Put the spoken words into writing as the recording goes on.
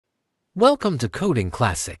Welcome to Coding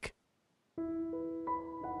Classic.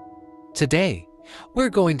 Today, we're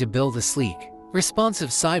going to build a sleek, responsive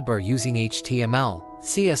sidebar using HTML,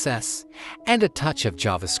 CSS, and a touch of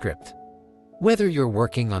JavaScript. Whether you're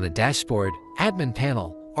working on a dashboard, admin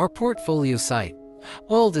panel, or portfolio site,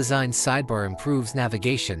 well-designed sidebar improves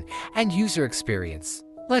navigation and user experience.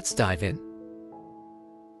 Let's dive in.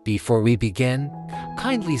 Before we begin,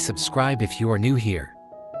 kindly subscribe if you are new here.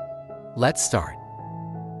 Let's start.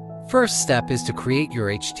 First step is to create your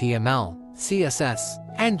HTML, CSS,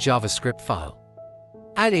 and JavaScript file.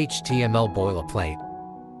 Add HTML boilerplate.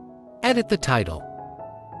 Edit the title.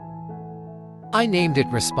 I named it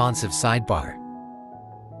Responsive Sidebar.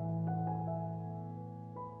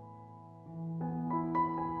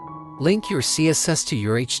 Link your CSS to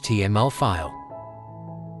your HTML file.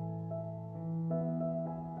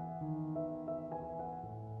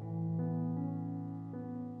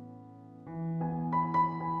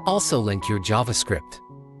 Also link your JavaScript.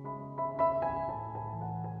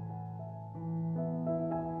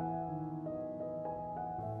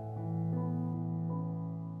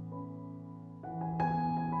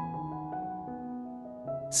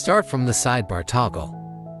 Start from the sidebar toggle.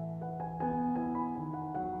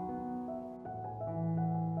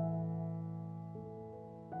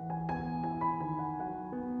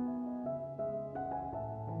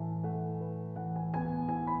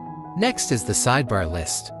 Next is the sidebar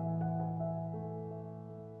list.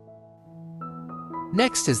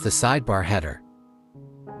 Next is the sidebar header.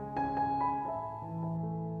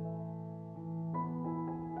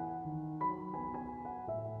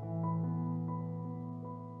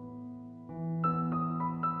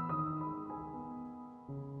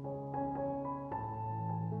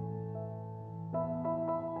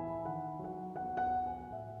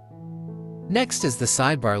 Next is the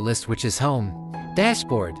sidebar list, which is home,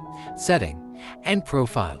 dashboard, setting, and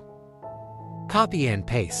profile. Copy and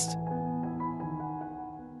paste.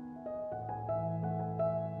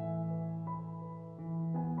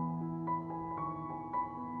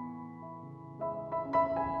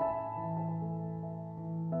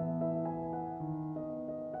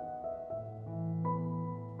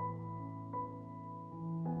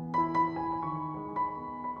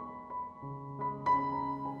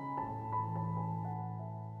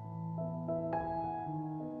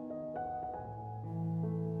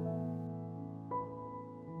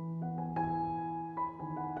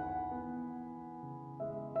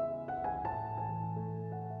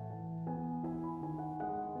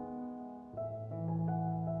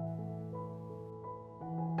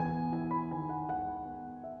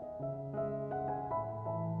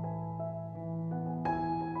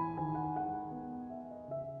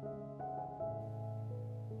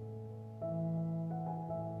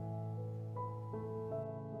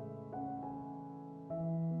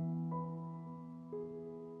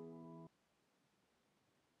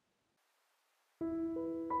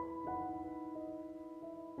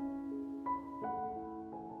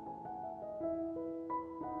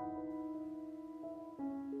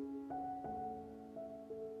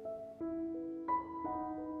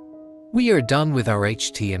 We are done with our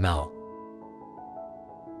HTML.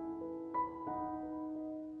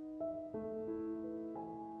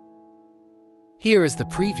 Here is the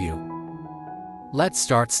preview. Let's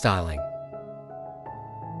start styling.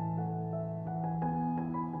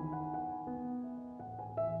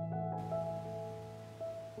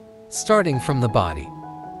 Starting from the body.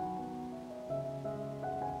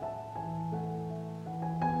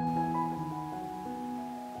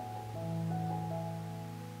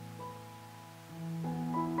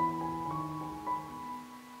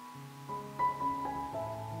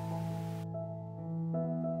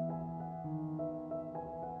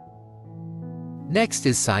 Next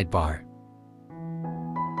is sidebar.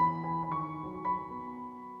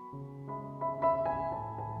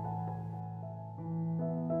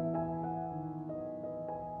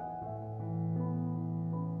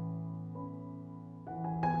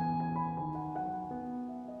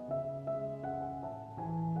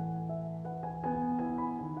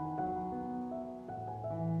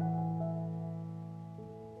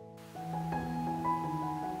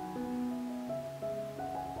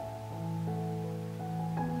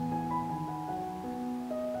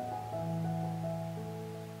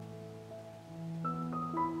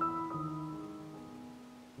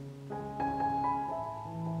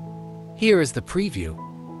 Here is the preview.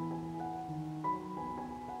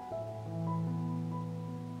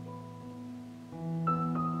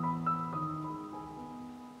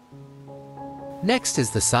 Next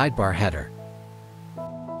is the sidebar header.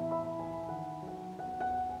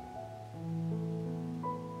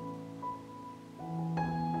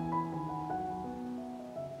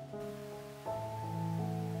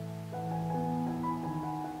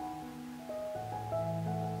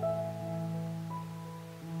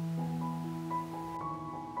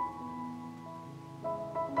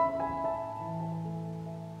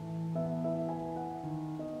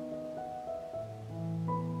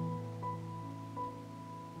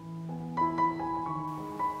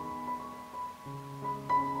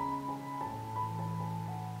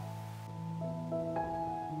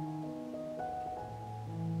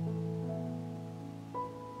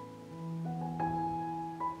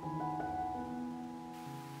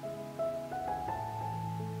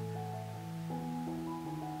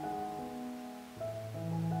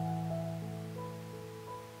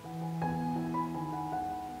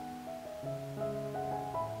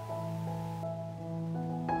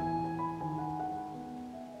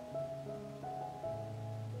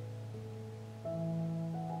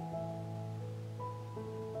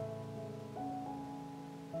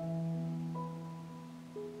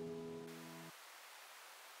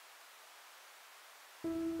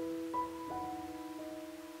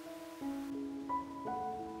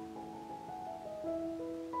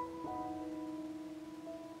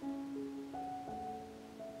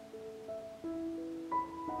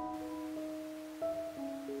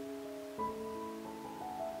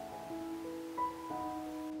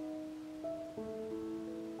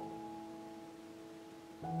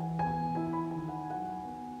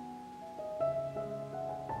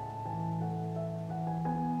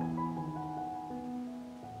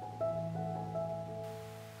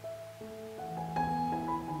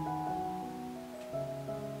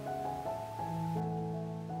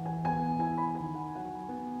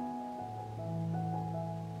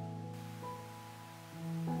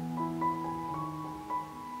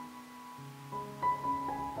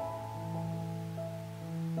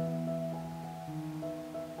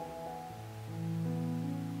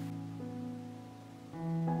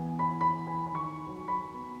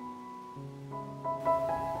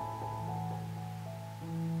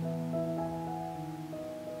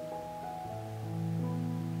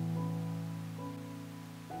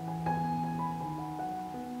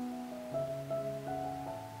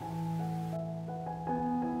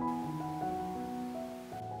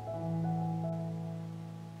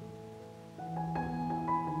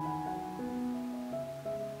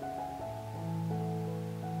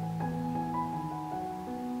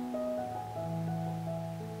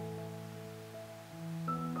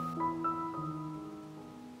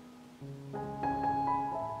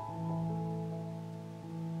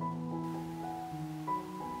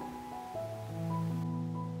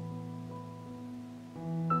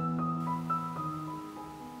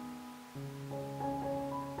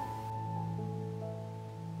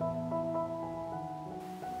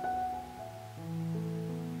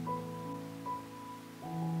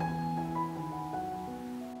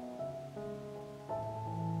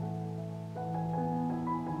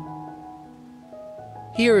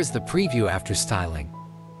 Here is the preview after styling.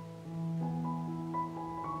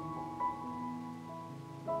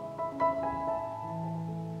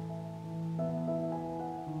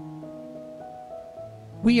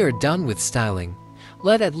 We are done with styling.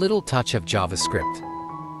 Let's add a little touch of JavaScript.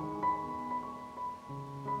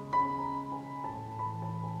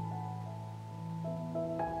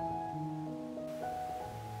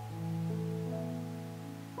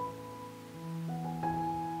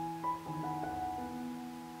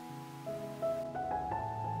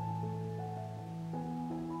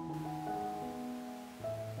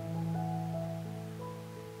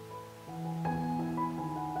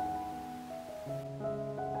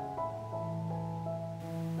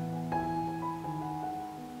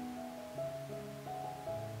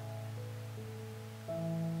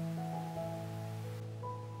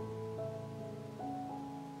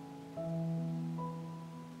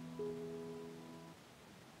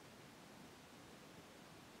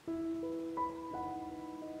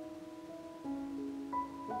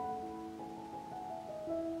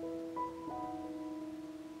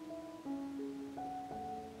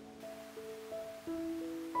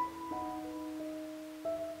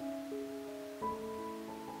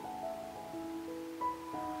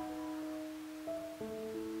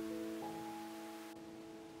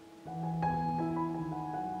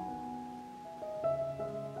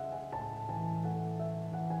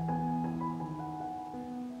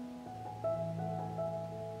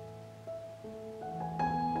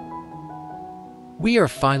 We are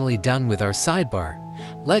finally done with our sidebar.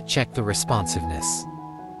 Let's check the responsiveness.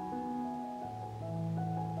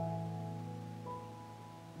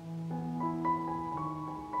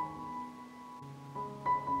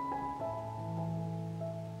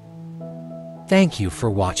 Thank you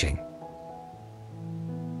for watching.